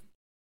back,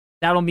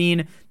 that'll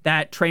mean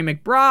that Trey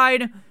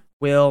McBride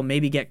will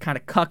maybe get kind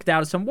of cucked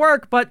out of some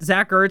work, but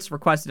Zach Ertz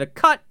requested a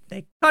cut.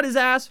 They cut his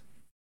ass.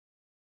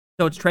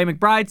 So it's Trey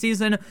McBride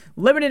season,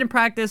 limited in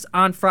practice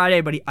on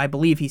Friday, but I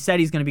believe he said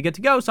he's going to be good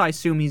to go, so I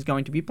assume he's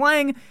going to be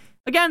playing.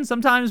 Again,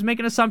 sometimes make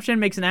an assumption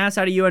makes an ass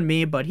out of you and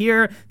me, but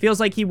here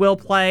feels like he will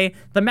play.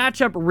 The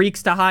matchup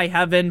reeks to high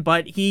heaven,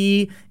 but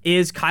he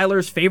is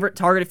Kyler's favorite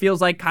target. It feels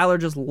like Kyler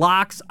just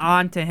locks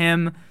onto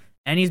him,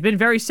 and he's been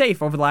very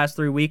safe over the last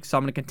 3 weeks, so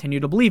I'm going to continue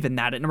to believe in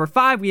that. At number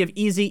 5, we have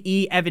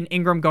Easy-E Evan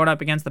Ingram going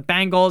up against the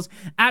Bengals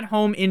at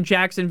home in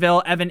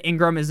Jacksonville. Evan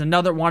Ingram is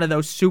another one of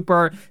those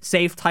super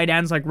safe tight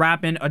ends, like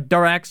wrapping a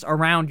Durex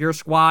around your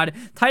squad.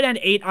 Tight end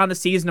 8 on the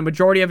season. The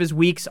majority of his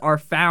weeks are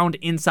found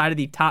inside of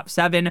the top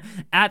 7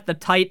 at the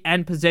tight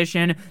end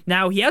position.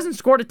 Now, he hasn't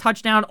scored a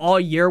touchdown all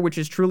year, which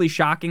is truly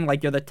shocking.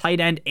 Like, you're the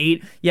tight end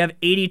 8. You have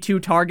 82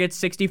 targets,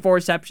 64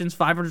 receptions,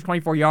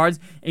 524 yards,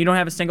 and you don't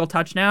have a single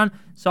touchdown.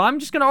 So I'm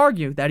just going to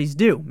argue that he's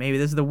due. Maybe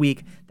this is the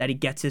week that he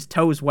gets his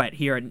toes wet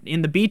here.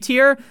 In the B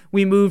tier,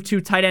 we move to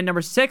tight end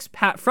number 6,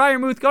 Pat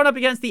Freiermuth, going up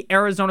against the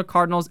Arizona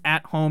Cardinals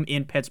at home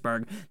in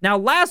Pittsburgh. Now,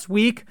 last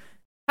week,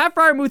 Pat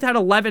Freiermuth had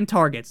 11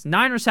 targets,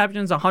 9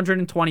 receptions,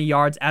 120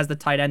 yards as the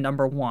tight end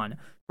number 1,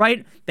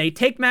 right? They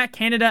take Matt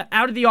Canada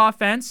out of the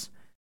offense.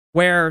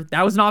 where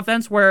that was an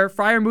offense where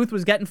Freiermuth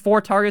was getting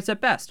 4 targets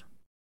at best.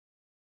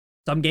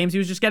 Some games he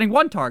was just getting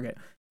 1 target,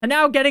 and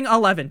now getting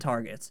 11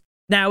 targets.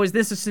 Now, is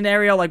this a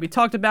scenario like we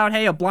talked about?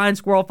 Hey, a blind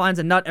squirrel finds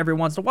a nut every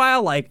once in a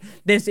while. Like,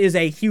 this is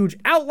a huge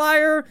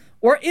outlier,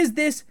 or is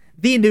this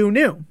the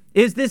new?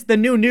 Is this the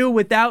new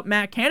without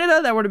Matt Canada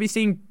that we're to be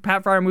seeing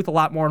Pat Freiermuth a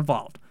lot more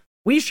involved?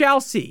 We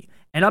shall see.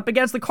 And up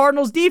against the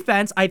Cardinals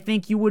defense, I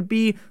think you would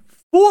be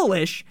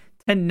foolish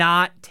to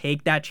not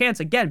take that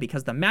chance again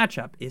because the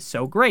matchup is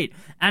so great.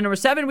 At number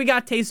 7, we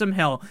got Taysom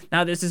Hill.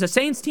 Now, this is a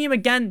Saints team,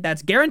 again,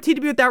 that's guaranteed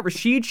to be without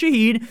Rashid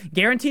Shaheed,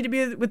 guaranteed to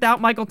be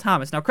without Michael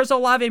Thomas. Now, Chris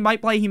Olave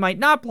might play, he might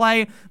not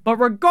play, but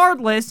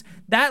regardless,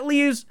 that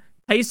leaves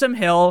Taysom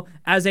Hill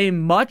as a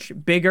much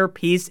bigger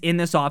piece in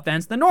this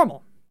offense than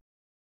normal.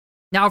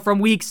 Now, from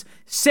weeks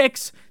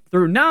 6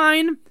 through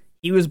 9,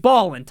 he was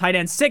balling. Tight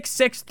end 6,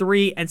 6,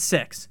 3, and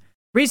 6.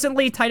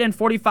 Recently, tight end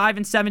 45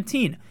 and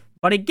 17.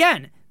 But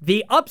again,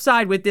 the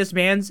upside with this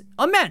man's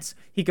immense.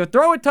 He could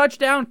throw a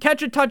touchdown,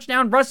 catch a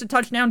touchdown, rush a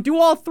touchdown, do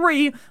all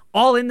 3,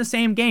 all in the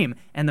same game.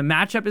 And the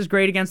matchup is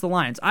great against the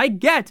Lions. I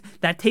get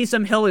that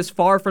Taysom Hill is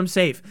far from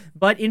safe.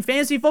 But in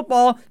fantasy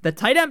football, the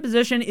tight end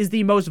position is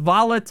the most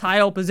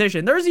volatile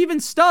position. There's even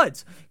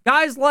studs.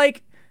 Guys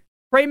like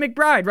Trey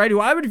McBride, right, who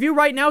I would view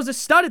right now as a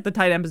stud at the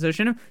tight end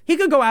position. He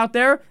could go out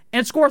there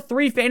and score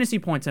 3 fantasy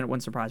points, and it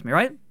wouldn't surprise me,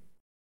 right?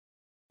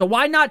 So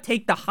why not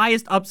take the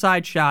highest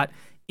upside shot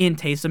in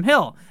Taysom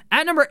Hill?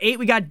 At number 8,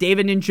 we got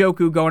David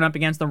Njoku going up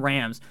against the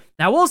Rams.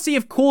 Now, we'll see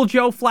if cool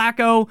Joe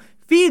Flacco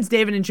feeds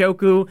David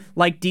Njoku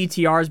like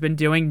DTR has been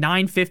doing,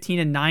 9, 15,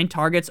 and 9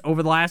 targets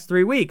over the last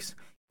 3 weeks.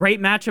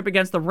 Great matchup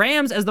against the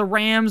Rams, as the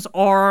Rams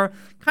are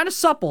kind of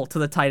supple to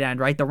the tight end,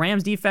 right? The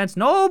Rams defense,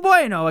 no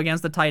bueno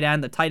against the tight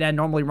end. The tight end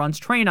normally runs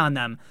train on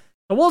them.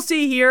 So we'll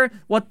see here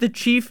what the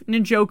Chief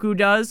Njoku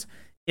does.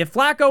 If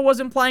Flacco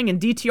wasn't playing and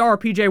DTR or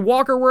PJ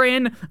Walker were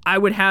in, I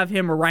would have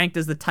him ranked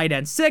as the tight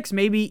end 6,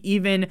 maybe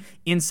even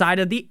inside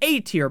of the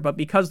 8 tier. But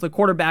because the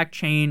quarterback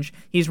changed,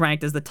 he's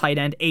ranked as the tight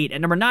end 8.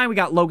 At number 9, we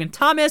got Logan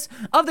Thomas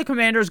of the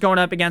Commanders going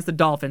up against the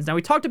Dolphins. Now,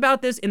 we talked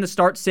about this in the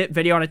start-sit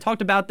video, and I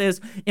talked about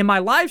this in my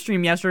live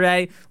stream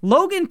yesterday.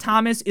 Logan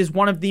Thomas is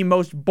one of the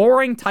most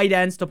boring tight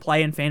ends to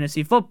play in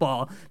fantasy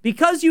football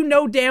because you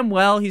know damn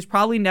well he's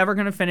probably never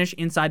going to finish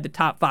inside the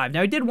top 5.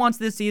 Now, he did once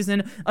this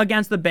season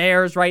against the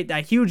Bears, right?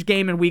 That huge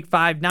game in week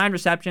 5, 9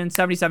 receptions,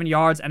 77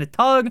 yards, and a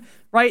tug,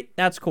 right?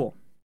 That's cool.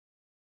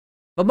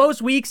 But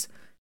most weeks,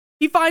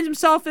 he finds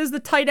himself as the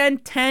tight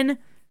end 10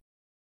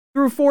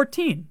 through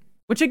 14,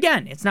 which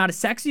again, it's not a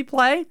sexy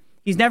play.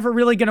 He's never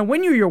really going to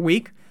win you your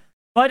week.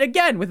 But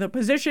again, with a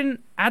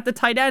position at the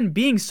tight end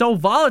being so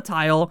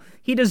volatile,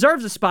 he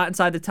deserves a spot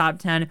inside the top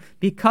 10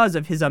 because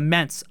of his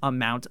immense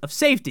amount of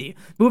safety.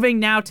 Moving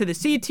now to the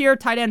C tier,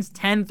 tight ends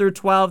 10 through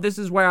 12. This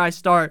is where I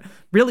start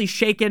really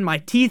shaking. My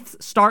teeth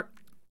start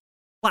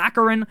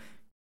clattering,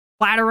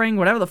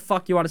 whatever the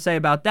fuck you want to say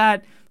about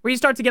that, where you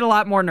start to get a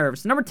lot more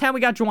nervous. Number 10, we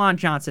got Juwan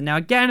Johnson. Now,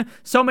 again,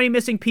 so many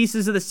missing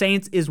pieces of the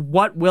Saints is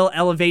what will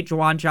elevate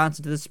Juwan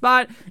Johnson to the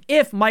spot.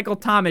 If Michael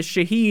Thomas,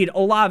 Shaheed,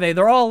 Olave,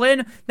 they're all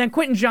in, then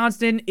Quentin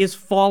Johnston is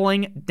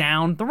falling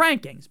down the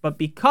rankings. But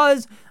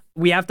because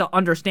we have to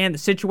understand the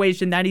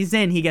situation that he's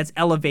in, he gets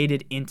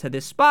elevated into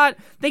this spot.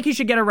 I think he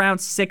should get around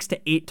 6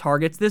 to 8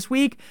 targets this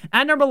week.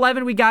 At number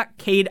 11, we got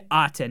Cade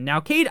Otton.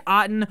 Now, Cade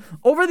Otton,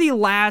 over the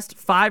last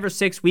 5 or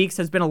 6 weeks,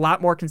 has been a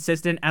lot more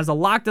consistent as a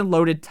locked and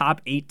loaded top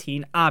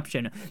 18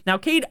 option. Now,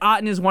 Cade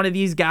Otton is one of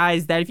these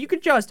guys that if you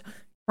could just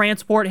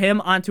transport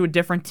him onto a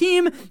different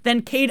team,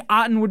 then Cade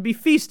Otton would be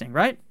feasting,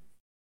 right?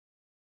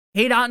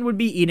 Cade Otton would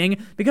be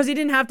eating because he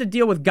didn't have to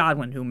deal with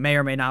Godwin, who may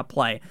or may not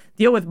play,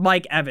 deal with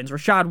Mike Evans,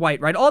 Rachaad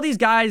White, right? All these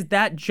guys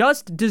that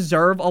just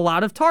deserve a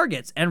lot of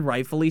targets, and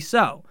rightfully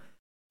so.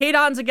 Cade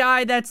Otton's a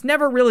guy that's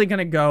never really going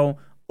to go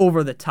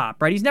over the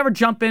top, right? He's never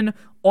jumping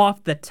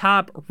off the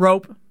top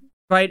rope,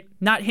 right?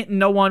 Not hitting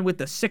no one with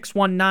the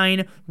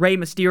 619 Rey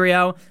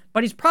Mysterio,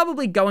 but he's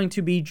probably going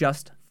to be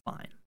just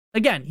fine.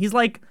 Again, he's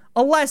like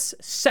a less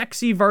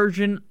sexy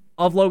version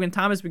of Logan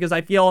Thomas because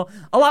I feel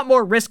a lot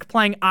more risk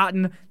playing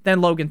Otton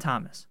than Logan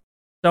Thomas.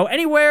 So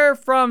anywhere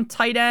from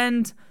tight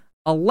end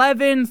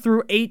 11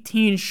 through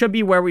 18 should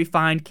be where we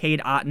find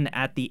Cade Otton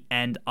at the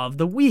end of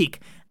the week.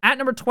 At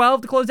number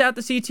 12 to close out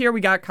the C tier,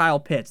 we got Kyle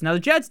Pitts. Now the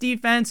Jets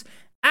defense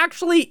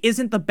actually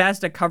isn't the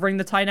best at covering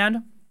the tight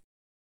end.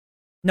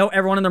 No,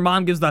 everyone and their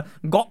mom gives the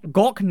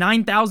Gawk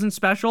 9000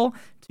 special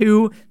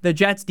to the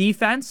Jets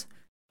defense,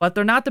 but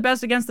they're not the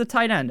best against the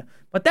tight end.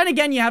 But then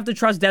again, you have to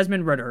trust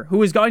Desmond Ridder,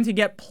 who is going to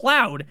get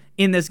plowed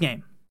in this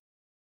game.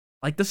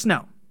 Like the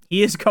snow.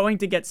 He is going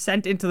to get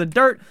sent into the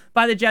dirt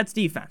by the Jets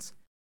defense.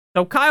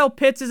 So Kyle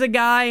Pitts is a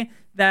guy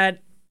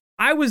that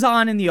I was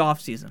on in the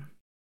offseason.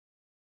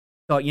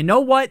 So you know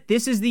what?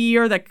 This is the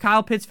year that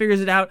Kyle Pitts figures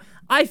it out.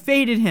 I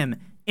faded him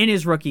in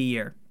his rookie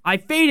year. I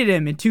faded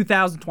him in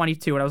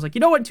 2022. And I was like,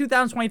 you know what? In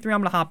 2023, I'm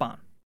going to hop on.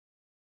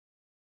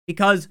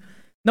 Because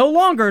no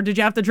longer did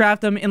you have to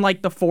draft him in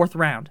like the 4th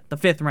round, the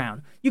 5th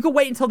round. You could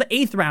wait until the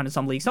 8th round in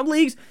some leagues. Some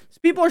leagues,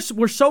 people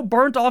were so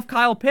burnt off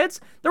Kyle Pitts,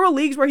 there were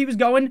leagues where he was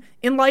going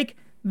in like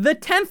the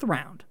 10th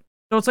round.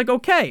 So it's like,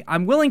 okay,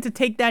 I'm willing to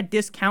take that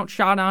discount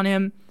shot on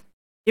him.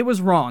 It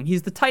was wrong.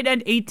 He's the tight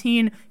end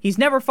 18. He's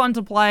never fun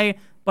to play,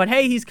 but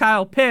hey, he's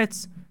Kyle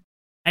Pitts.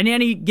 At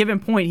any given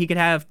point, he could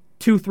have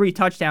 2-3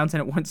 touchdowns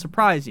and it wouldn't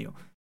surprise you.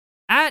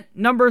 At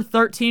number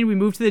 13, we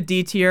move to the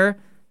D tier.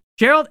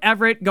 Gerald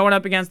Everett going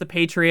up against the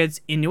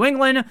Patriots in New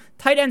England.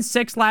 Tight end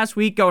 6 last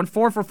week, going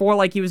 4 for 4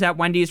 like he was at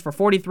Wendy's for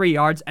 43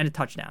 yards and a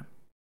touchdown.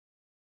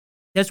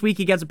 This week,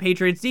 he gets a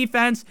Patriots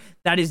defense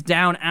that is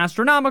down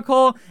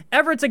astronomical.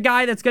 Everett's a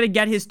guy that's going to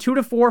get his 2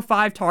 to 4,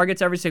 5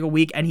 targets every single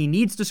week, and he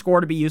needs to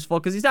score to be useful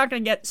because he's not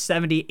going to get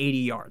 70, 80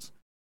 yards.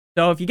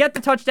 So if you get the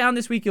touchdown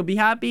this week, you'll be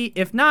happy.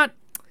 If not,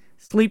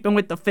 sleeping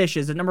with the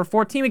fishes. At number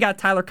 14, we got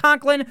Tyler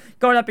Conklin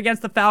going up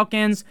against the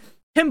Falcons.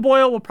 Tim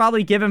Boyle will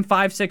probably give him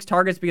 5-6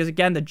 targets because,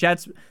 again, the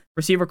Jets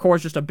receiver core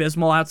is just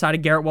abysmal outside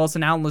of Garrett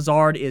Wilson. Allen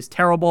Lazard is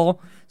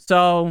terrible.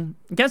 So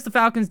against the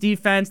Falcons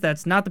defense,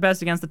 that's not the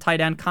best against the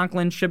tight end.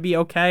 Conklin should be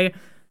okay.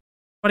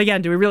 But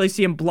again, do we really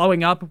see him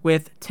blowing up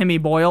with Timmy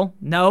Boyle?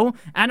 No.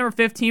 At number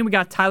 15, we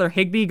got Tyler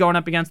Higbee going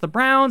up against the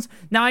Browns.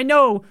 Now I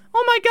know,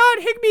 oh my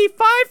God, Higbee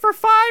 5 for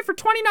 5 for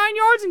 29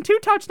 yards and 2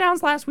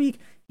 touchdowns last week.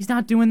 He's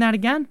not doing that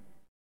again.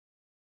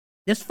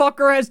 This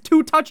fucker has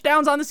 2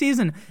 touchdowns on the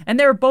season, and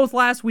they were both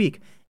last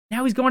week.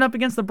 Now he's going up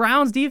against the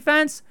Browns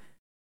defense.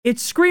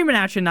 It's screaming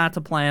at you not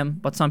to play him,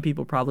 but some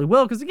people probably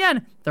will because,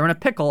 again, they're in a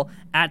pickle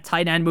at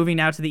tight end. Moving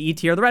now to the E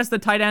tier. The rest of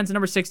the tight ends, at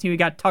number 16, we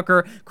got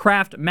Tucker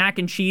Kraft Mac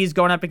and Cheese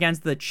going up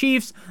against the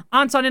Chiefs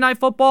on Sunday Night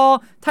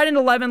Football. Tight end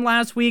 11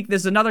 last week.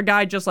 This is another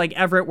guy just like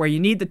Everett where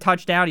you need the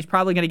touchdown. He's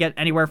probably going to get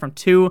anywhere from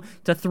 2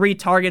 to 3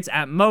 targets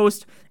at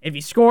most. If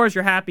he scores,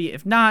 you're happy.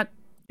 If not,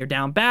 you're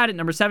down bad. At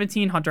number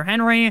 17, Hunter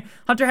Henry.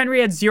 Hunter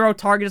Henry had 0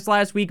 targets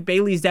last week.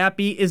 Bailey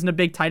Zappi isn't a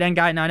big tight end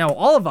guy. And I know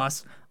all of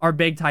us are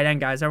big tight end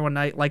guys. Everyone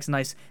likes a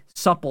nice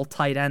supple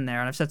tight end there.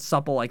 And I've said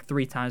supple like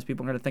 3 times.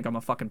 People are going to think I'm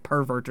a fucking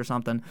pervert or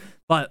something.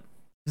 But,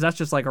 because that's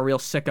just like a real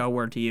sicko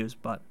word to use.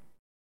 But,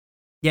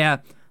 yeah,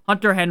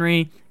 Hunter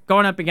Henry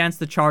going up against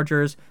the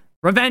Chargers.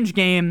 Revenge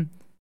game.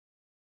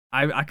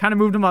 I kind of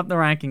moved him up in the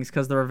rankings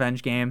because of the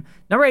revenge game.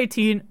 Number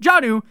 18,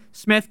 Jonnu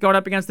Smith going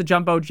up against the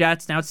Jumbo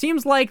Jets. Now, it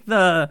seems like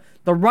the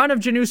run of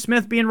Jonnu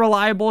Smith being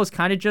reliable is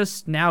kind of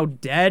just now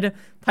dead.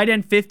 Tight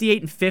end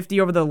 58 and 50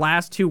 over the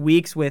last 2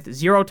 weeks with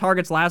 0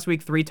 targets last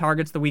week, 3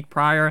 targets the week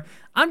prior.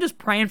 I'm just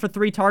praying for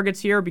 3 targets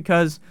here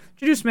because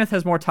Jonnu Smith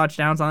has more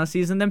touchdowns on the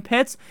season than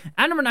Pitts.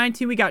 At number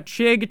 19, we got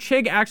Chig.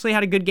 Chig actually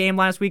had a good game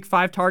last week,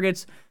 5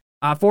 targets,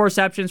 4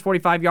 receptions,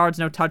 45 yards,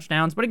 no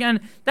touchdowns. But again,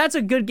 that's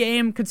a good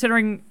game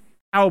considering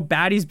how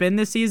bad he's been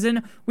this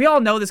season. We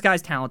all know this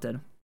guy's talented.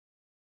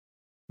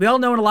 We all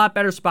know in a lot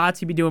better spots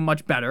he'd be doing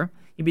much better.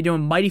 He'd be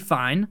doing mighty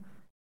fine.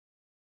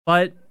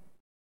 But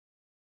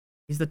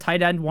he's the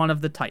tight end 1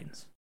 of the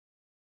Titans.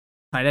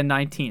 Tight end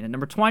 19. At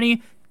number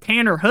 20,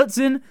 Tanner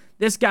Hudson.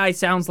 This guy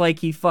sounds like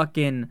he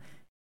fucking...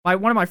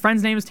 one of my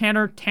friends' name is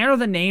Tanner. Tanner,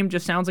 the name,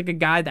 just sounds like a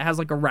guy that has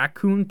like a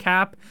raccoon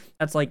cap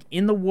that's like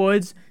in the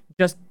woods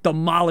just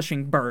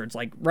demolishing birds.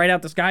 Like right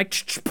out the sky.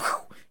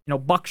 You know,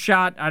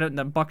 buckshot.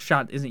 The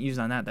buckshot isn't used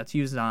on that. That's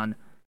used on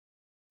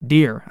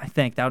deer, I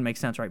think. That would make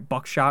sense, right?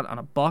 Buckshot on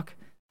a buck.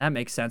 That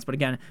makes sense. But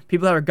again,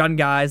 people that are gun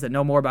guys that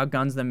know more about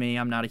guns than me.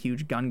 I'm not a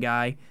huge gun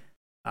guy.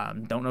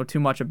 Don't know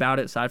too much about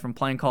it aside from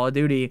playing Call of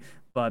Duty.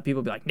 But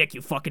people be like, Nick,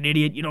 you fucking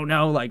idiot. You don't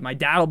know. Like, my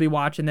dad will be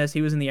watching this.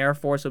 He was in the Air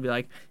Force. He'll be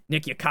like,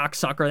 Nick, you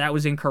cocksucker. That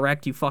was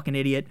incorrect. You fucking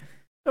idiot.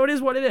 So it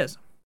is what it is.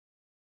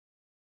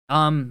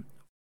 Gonna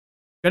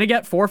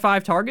get 4 or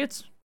 5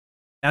 targets.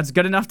 That's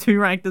good enough to be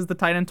ranked as the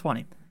tight end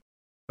 20.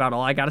 About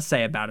all I got to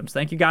say about him. So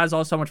thank you guys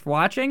all so much for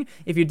watching.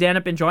 If you did end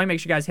up enjoying, make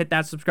sure you guys hit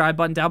that subscribe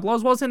button down below,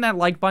 as well as hit that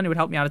like button. It would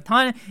help me out a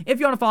ton. If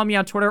you want to follow me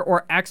on Twitter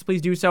or X,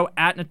 please do so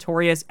at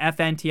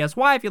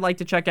NotoriousFNTSY. If you'd like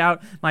to check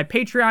out my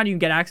Patreon, you can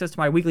get access to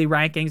my weekly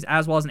rankings,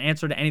 as well as an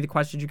answer to any of the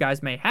questions you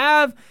guys may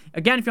have.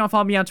 Again, if you want to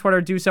follow me on Twitter,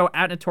 do so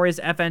at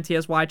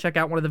NotoriousFNTSY. Check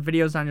out one of the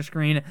videos on your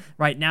screen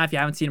right now if you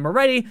haven't seen them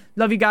already.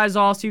 Love you guys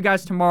all. See you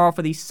guys tomorrow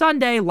for the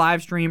Sunday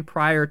live stream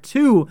prior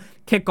to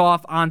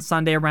kickoff on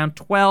Sunday around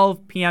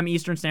 12 p.m.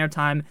 Eastern Standard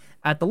Time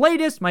at the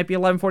latest. Might be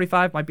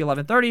 11:45, might be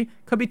 11:30,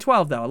 could be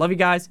 12 though. I love you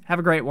guys. Have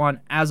a great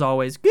one. As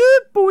always,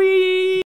 good boy.